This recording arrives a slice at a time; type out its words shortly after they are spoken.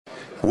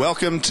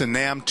Welcome to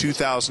NAMM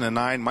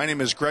 2009. My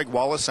name is Greg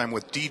Wallace. I'm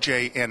with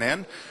DJ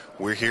NN.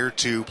 We're here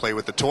to play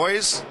with the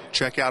toys,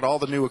 check out all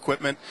the new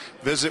equipment,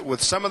 visit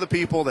with some of the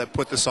people that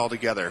put this all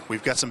together.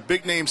 We've got some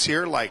big names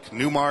here like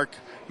Numark,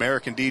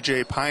 American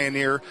DJ,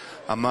 Pioneer,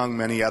 among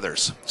many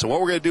others. So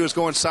what we're going to do is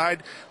go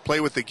inside, play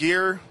with the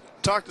gear,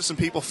 talk to some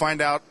people,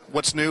 find out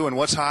what's new and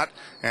what's hot,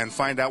 and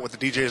find out what the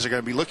DJs are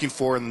going to be looking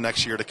for in the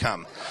next year to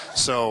come.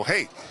 So,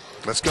 hey,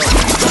 let's go.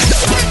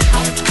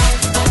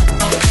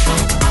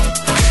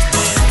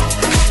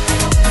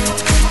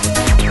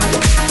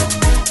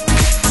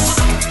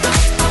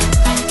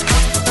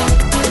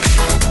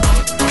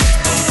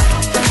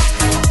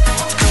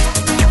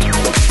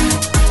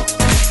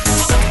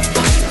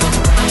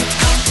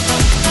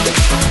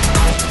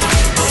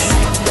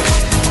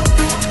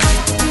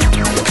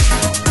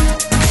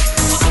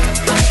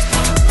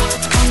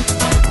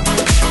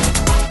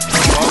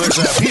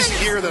 There's a piece of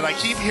gear that I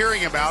keep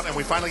hearing about, and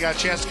we finally got a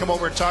chance to come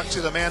over and talk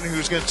to the man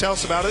who's going to tell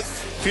us about it.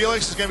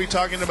 Felix is going to be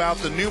talking about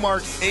the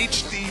Numark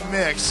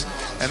HDMix,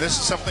 and this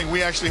is something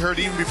we actually heard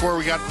even before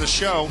we got to the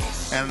show,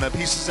 and the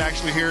piece is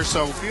actually here,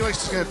 so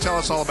Felix is going to tell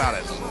us all about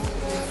it.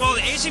 Well,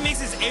 the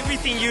HDMix is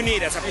everything you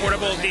need as a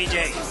portable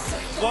DJ.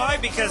 Why?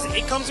 Because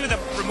it comes with a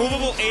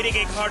removable 80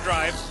 gig hard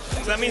drive,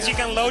 so that means you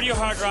can load your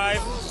hard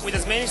drive with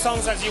as many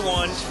songs as you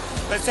want.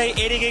 Let's say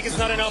 80 gig is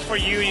not enough for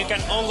you, you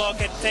can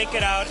unlock it, take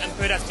it out, and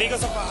put as big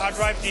as of a hard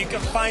drive that you can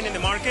find in the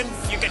market.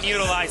 You can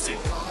utilize it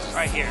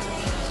right here.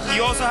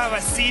 You also have a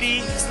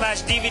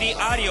CD/DVD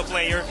audio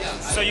player,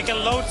 so you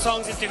can load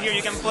songs into here,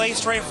 you can play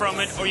straight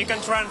from it, or you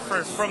can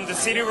transfer from the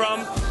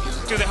CD-ROM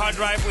to the hard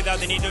drive without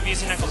the need of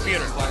using a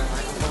computer.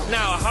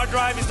 Now, a hard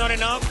drive is not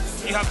enough.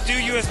 You have two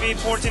USB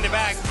ports in the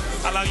back,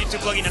 allow you to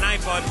plug in an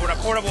iPod or a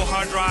portable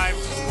hard drive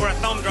or a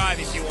thumb drive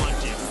if you want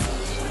to.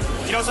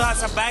 It also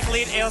has a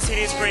backlit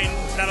LCD screen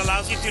that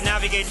allows you to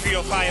navigate through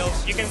your files.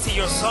 You can see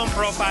your song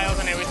profiles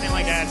and everything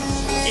like that.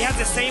 It has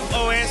the same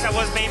OS that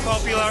was made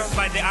popular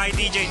by the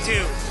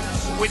iDJ2.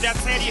 With that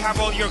said, you have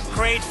all your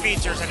crate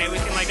features and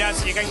everything like that,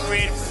 so you can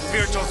create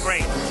virtual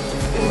crate.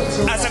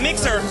 As a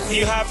mixer,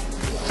 you have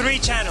 3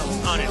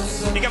 channels on it.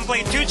 You can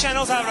play 2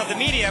 channels out of the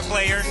media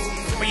player,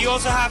 but you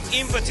also have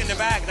inputs in the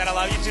back that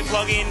allow you to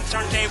plug in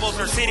turntables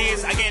or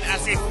CDs. Again,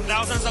 as if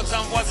thousands of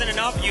songs wasn't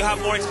enough, you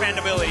have more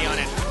expandability on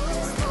it.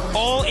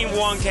 All in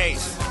one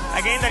case.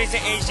 Again, that is the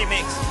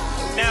HDMix.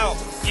 Now,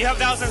 you have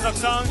thousands of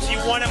songs, you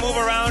want to move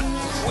around,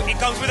 it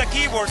comes with a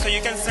keyboard so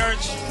you can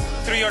search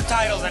through your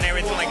titles and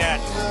everything like that.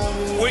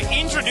 We're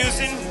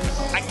introducing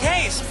a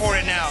case for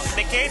it now.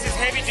 The case is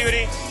heavy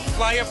duty,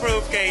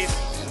 fire-proof case.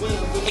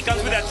 It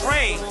comes with a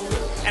tray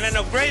and an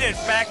upgraded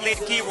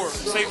backlit keyboard.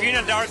 So if you're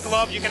in a dark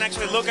club, you can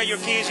actually look at your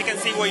keys, you can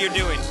see what you're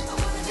doing.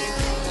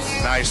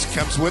 Nice,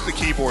 comes with the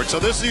keyboard. So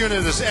this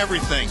unit is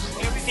everything.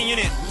 Everything you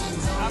need.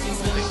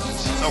 Absolutely.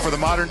 So for the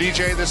modern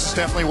DJ, this is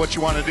definitely what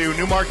you want to do.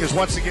 Numark has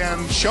once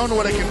again shown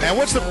what it can. And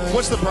what's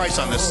the price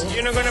on this?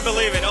 You're not going to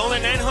believe it. Only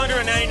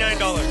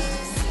 $999.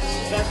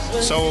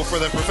 So for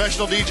the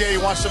professional DJ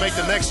who wants to make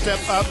the next step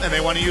up and they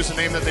want to use a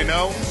name that they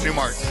know,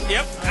 Numark.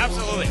 Yep,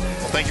 absolutely.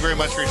 Well, thank you very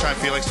much for your time,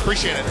 Felix.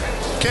 Appreciate it.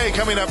 Okay,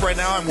 coming up right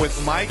now, I'm with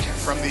Mike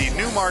from the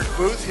Numark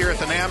booth here at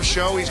the NAMM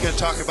show. He's going to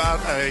talk about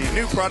a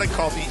new product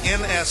called the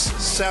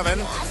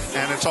NS7,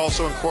 and it's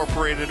also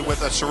incorporated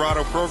with a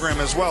Serato program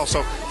as well.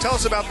 So tell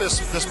us about this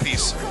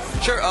piece.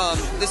 Sure.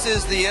 This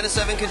is the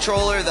NS7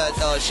 controller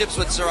that ships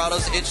with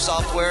Serato's itch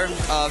software.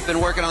 I've been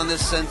working on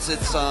this since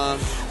its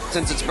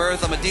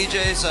birth. I'm a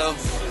DJ, so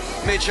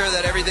made sure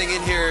that everything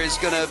in here is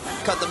going to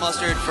cut the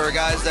mustard for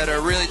guys that are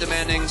really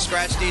demanding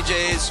scratch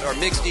DJs or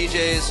mixed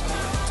DJs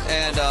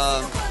and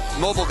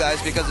mobile guys,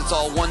 because it's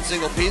all one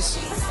single piece.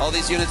 All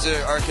these units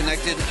are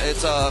connected.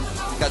 It's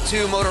got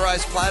 2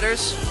 motorized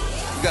platters.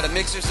 We've got a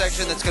mixer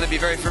section that's going to be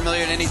very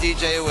familiar to any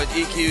DJ with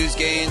EQs,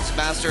 gains,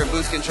 master, and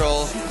boost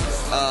control.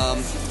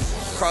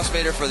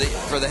 Crossfader for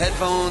the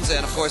headphones,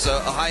 and of course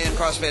a high-end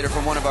crossfader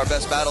from one of our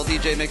best battle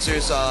DJ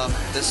mixers,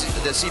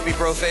 the CP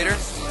Pro fader.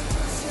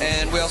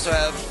 And we also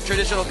have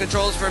traditional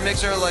controls for a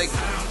mixer like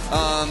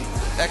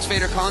X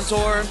fader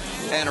contour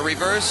and a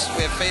reverse.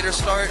 We have fader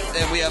start,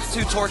 and we have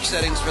 2 torque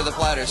settings for the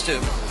platters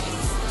too.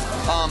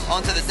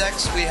 Onto the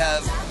decks we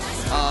have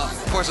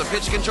of course a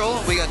pitch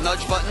control. We got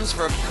nudge buttons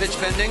for pitch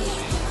bending.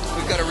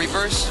 We've got a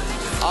reverse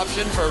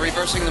option for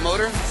reversing the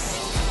motor.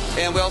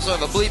 And we also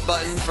have a bleep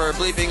button for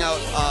bleeping out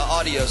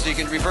audio, so you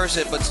can reverse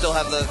it but still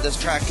have this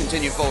track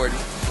continue forward.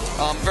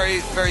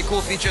 Very, very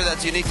cool feature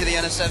that's unique to the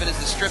NS7 is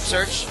the strip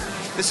search.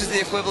 This is the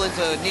equivalent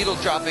to needle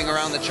dropping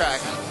around the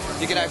track.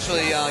 You can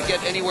actually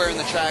get anywhere in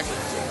the track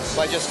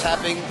by just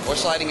tapping or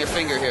sliding your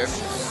finger here.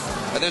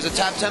 There's a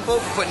tap tempo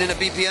for putting in a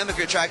BPM if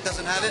your track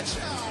doesn't have it.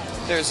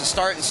 There's a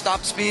start and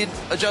stop speed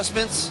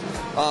adjustments,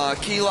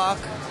 key lock,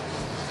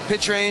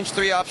 pitch range,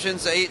 3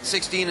 options, 8,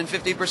 16, and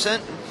 50%.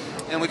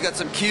 And we've got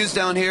some cues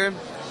down here,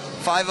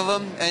 5 of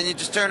them, and you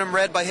just turn them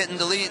red by hitting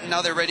delete, and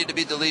now they're ready to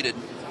be deleted.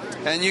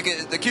 And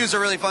the cues are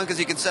really fun because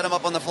you can set them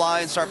up on the fly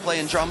and start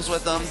playing drums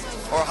with them,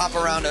 or hop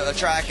around a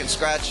track and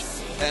scratch.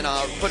 and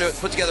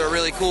put together a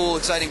really cool,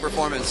 exciting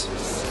performance.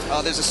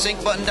 There's a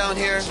sync button down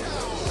here.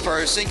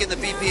 for syncing the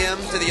BPM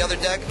to the other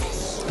deck,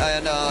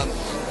 and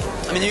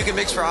I mean, you can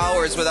mix for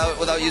hours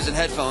without using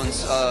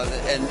headphones,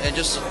 and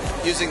just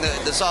using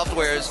the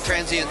software's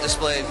transient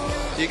display.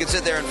 You can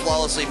sit there and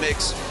flawlessly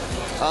mix.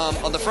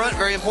 On the front,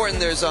 very important,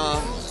 there's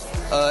a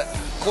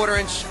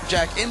 1/4-inch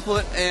jack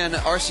input and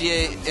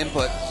RCA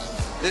input.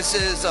 This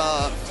is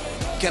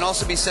can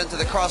also be sent to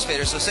the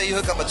crossfader. So say you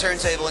hook up a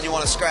turntable and you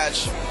want to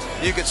scratch,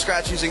 you could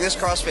scratch using this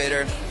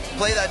crossfader,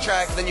 play that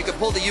track, then you could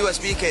pull the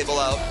USB cable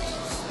out,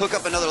 hook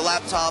up another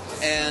laptop,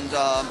 and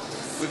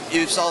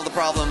you've solved the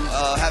problem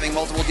having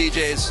multiple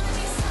DJs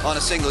on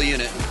a single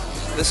unit.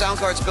 The sound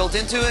card's built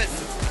into it,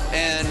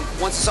 and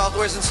once the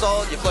software is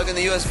installed, you plug in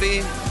the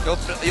USB,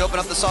 you open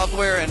up the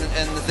software, and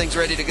the thing's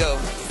ready to go.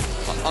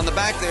 On the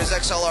back, there's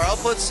XLR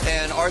outputs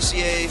and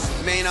RCA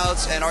main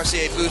outs and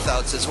RCA booth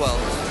outs as well.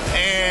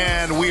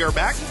 And we are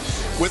back.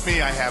 With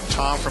me, I have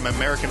Tom from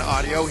American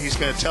Audio. He's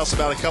going to tell us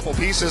about a couple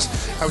pieces.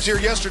 I was here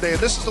yesterday, and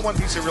this is the one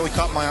piece that really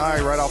caught my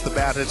eye right off the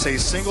bat. It's a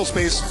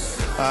single-space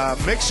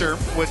mixer,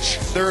 which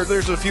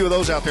there's a few of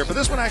those out there, but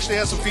this one actually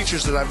has some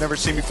features that I've never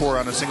seen before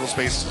on a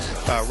single-space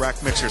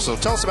rack mixer. So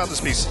tell us about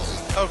this piece.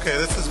 Okay,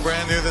 this is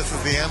brand new. This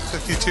is the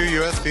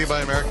M52 USB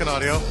by American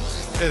Audio.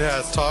 It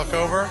has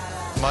talkover,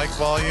 mic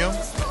volume,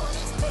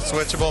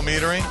 switchable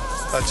metering,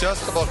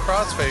 adjustable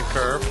crossfade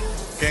curve,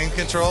 gain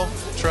control,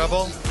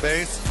 treble,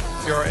 bass,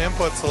 your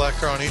input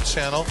selector on each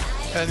channel,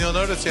 and you'll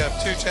notice you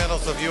have 2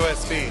 channels of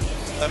USB.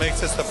 That makes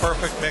this the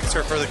perfect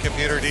mixer for the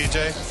computer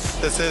DJ.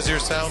 This is your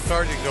sound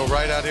card. You can go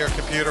right out of your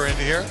computer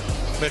into here,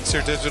 mix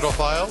your digital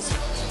files.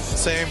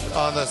 Same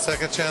on the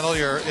second channel,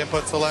 your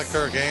input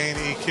selector, gain,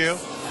 EQ.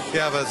 You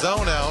have a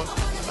zone out,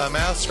 a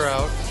master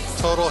out,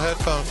 total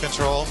headphone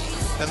control,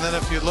 and then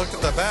if you look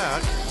at the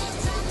back,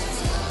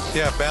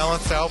 you have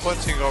balanced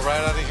outputs. You can go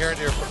right out of here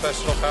into your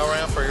professional power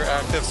amp or your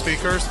active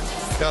speakers.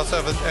 You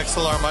also have an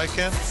XLR mic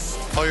in,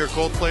 all your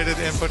gold-plated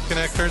input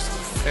connectors,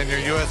 and your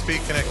USB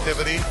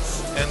connectivity.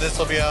 And this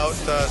will be out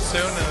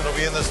soon, and it'll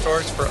be in the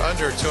stores for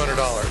under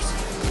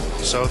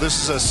 $200. So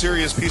this is a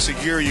serious piece of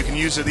gear. You can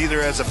use it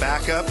either as a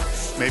backup,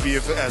 maybe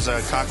as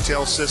a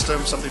cocktail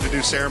system, something to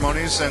do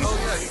ceremonies. And oh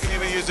yeah, you can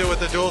even use it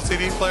with a dual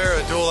CD player,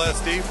 a dual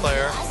SD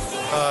player,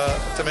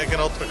 to make an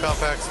ultra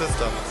compact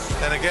system.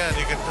 And again,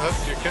 you can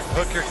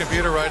hook your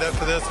computer right up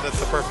to this, and it's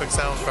the perfect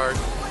sound card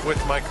with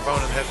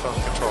microphone and headphone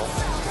control.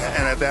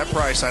 And at that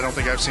price, I don't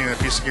think I've seen a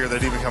piece of gear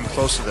that even come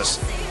close to this.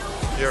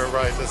 You're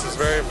right. This is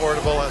very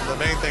affordable, and the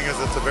main thing is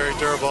it's a very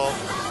durable,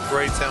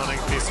 great sounding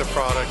piece of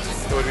product.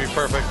 It would be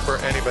perfect for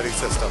anybody's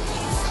system.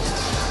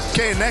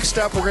 Okay, next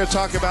up, we're going to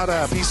talk about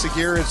a piece of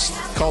gear. It's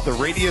called the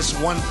Radius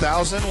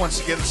 1000.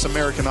 Once again, it's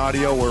American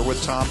Audio. We're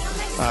with Tom.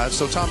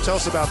 So, Tom, tell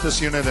us about this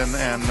unit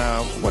and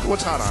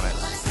what's hot on it.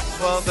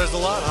 Well, there's a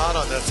lot hot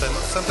on this, and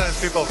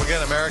sometimes people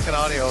forget American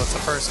Audio is the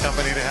first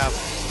company to have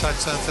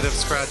touch-sensitive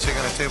scratching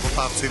on a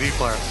tabletop CD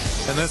player.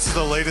 And this is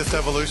the latest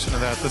evolution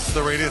of that. This is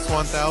the Radius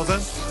 1000.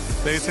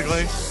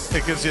 Basically,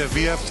 it gives you a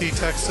VFT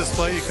text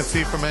display you can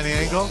see from any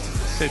angle.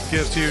 It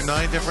gives you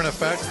 9 different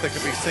effects that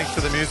can be synced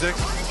to the music.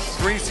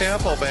 3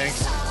 sample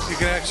banks. You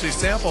can actually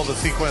sample the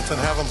sequence and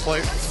have them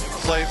play.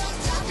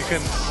 You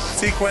can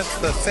sequence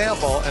the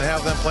sample and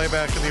have them play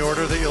back in the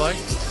order that you like.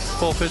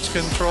 Full pitch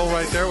control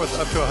right there with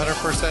up to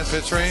 100%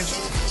 pitch range.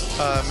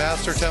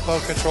 Master tempo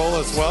control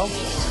as well.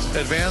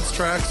 Advanced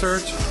track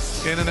search,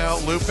 in and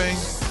out looping.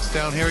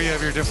 Down here you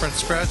have your different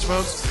scratch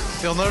modes.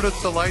 You'll notice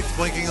the lights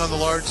blinking on the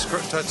large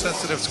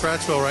touch-sensitive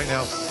scratch wheel right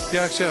now. You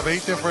actually have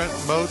 8 different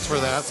modes for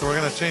that, so we're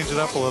going to change it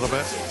up a little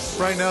bit.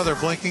 Right now they're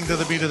blinking to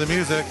the beat of the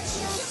music.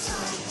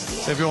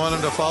 If you want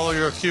them to follow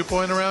your cue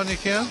point around, you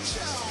can.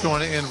 If you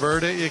want to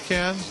invert it, you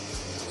can.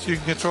 So you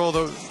can control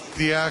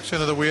the action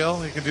of the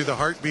wheel. You can do the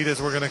heartbeat,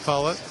 as we're going to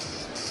call it.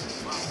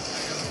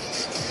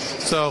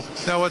 So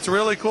now what's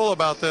really cool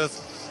about this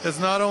is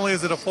not only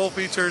is it a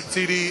full-featured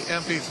CD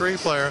MP3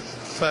 player,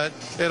 but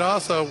it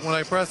also, when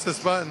I press this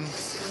button,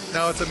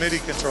 now it's a MIDI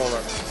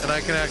controller, and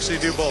I can actually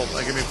do both.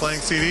 I can be playing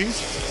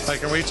CDs, I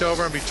can reach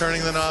over and be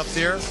turning the knobs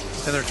here,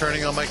 and they're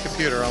turning on my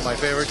computer, on my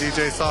favorite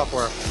DJ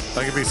software.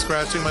 I can be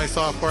scratching my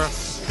software,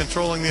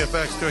 controlling the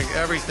effects, doing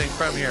everything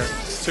from here.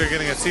 So you're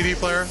getting a CD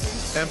player,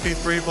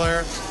 MP3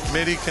 player,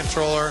 MIDI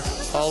controller,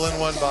 all in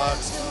one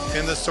box,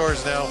 in the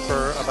stores now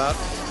for about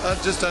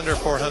just under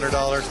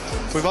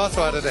 $400. We've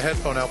also added a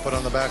headphone output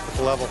on the back with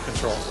the level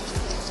control.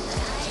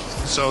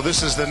 So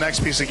this is the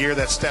next piece of gear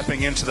that's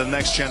stepping into the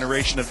next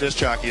generation of disc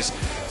jockeys.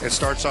 It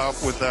starts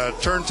off with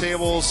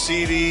turntable,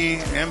 CD,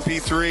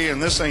 MP3,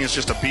 and this thing is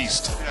just a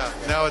beast. Yeah,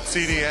 now it's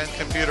CD and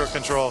computer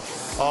control,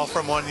 all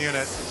from one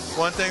unit.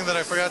 One thing that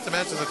I forgot to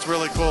mention that's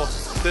really cool,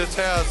 this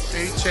has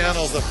 8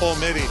 channels of full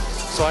MIDI.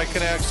 So I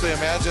can actually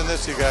imagine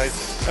this, you guys.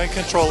 I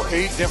can control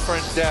 8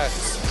 different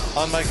decks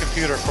on my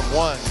computer from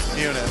one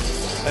unit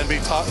and be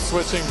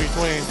switching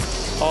between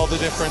all the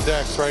different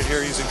decks right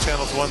here using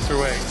channels 1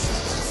 through 8.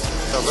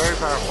 So very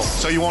powerful.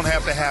 So you won't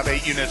have to have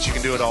 8 units. You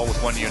can do it all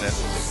with one unit.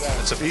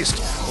 It's a beast.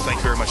 Well, thank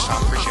you very much,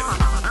 Tom. Appreciate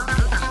it.